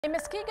A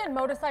Muskegon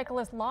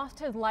motorcyclist lost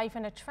his life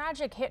in a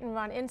tragic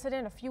hit-and-run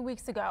incident a few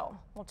weeks ago.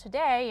 Well,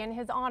 today, in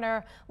his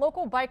honor,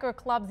 local biker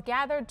clubs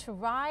gathered to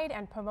ride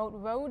and promote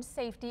road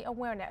safety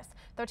awareness.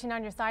 13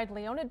 on your side,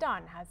 Leona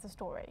Dunn has the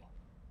story.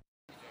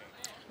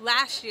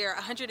 Last year,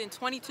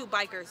 122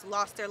 bikers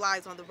lost their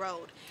lives on the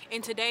road.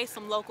 And today,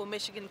 some local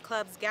Michigan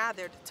clubs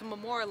gathered to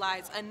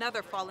memorialize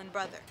another fallen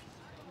brother,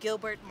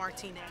 Gilbert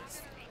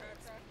Martinez.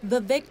 The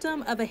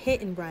victim of a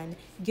hit-and-run,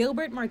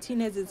 Gilbert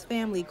Martinez's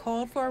family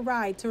called for a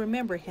ride to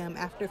remember him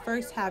after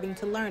first having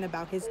to learn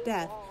about his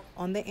death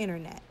on the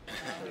internet.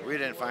 We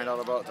didn't find out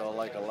about it till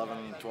like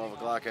 11, 12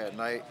 o'clock at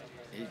night.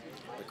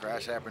 The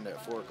crash happened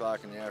at 4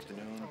 o'clock in the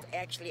afternoon.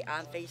 Actually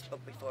on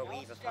Facebook before we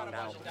even found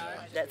out.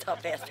 That's how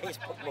fast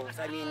Facebook moves.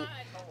 I mean,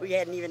 we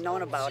hadn't even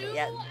known about it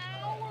yet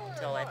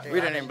until after.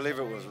 We didn't even believe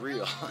it was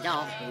real.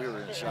 No. We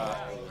were in shock.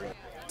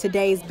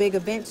 Today's big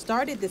event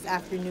started this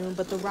afternoon,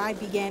 but the ride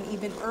began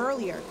even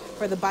earlier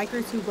for the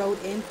bikers who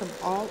rode in from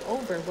all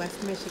over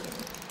West Michigan.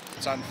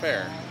 It's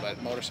unfair,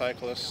 but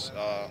motorcyclists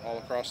all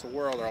across the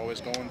world are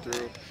always going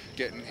through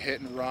getting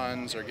hit and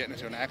runs or getting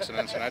into an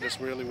accident, and I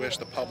just really wish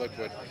the public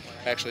would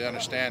actually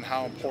understand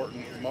how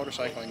important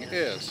motorcycling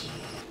is.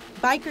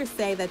 Bikers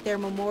say that their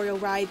memorial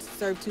rides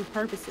serve two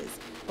purposes,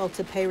 both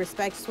to pay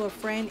respects to a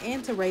friend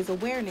and to raise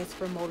awareness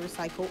for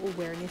motorcycle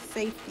awareness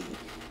safety.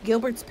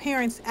 Gilbert's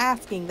parents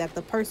asking that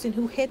the person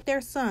who hit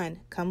their son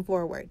come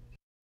forward.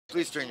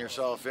 Please turn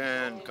yourself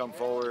in, come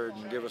forward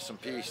and give us some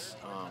peace.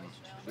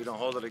 We don't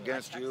hold it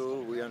against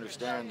you. We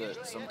understand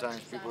that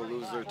sometimes people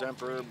lose their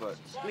temper, but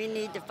we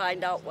need to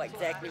find out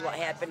exactly what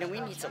happened, and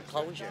we need some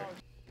closure.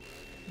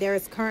 There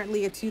is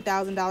currently a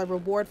 $2,000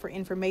 reward for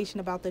information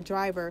about the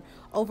driver.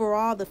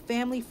 Overall, the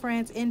family,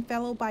 friends, and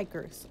fellow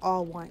bikers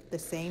all want the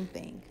same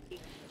thing.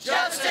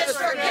 Justice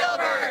for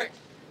Gilbert!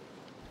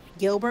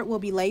 Gilbert will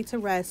be laid to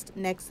rest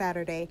next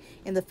Saturday,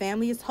 and the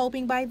family is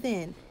hoping by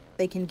then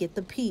they can get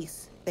the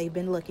peace they've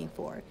been looking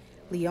for.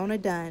 Leona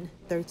Dunn,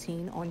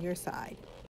 13 on your side.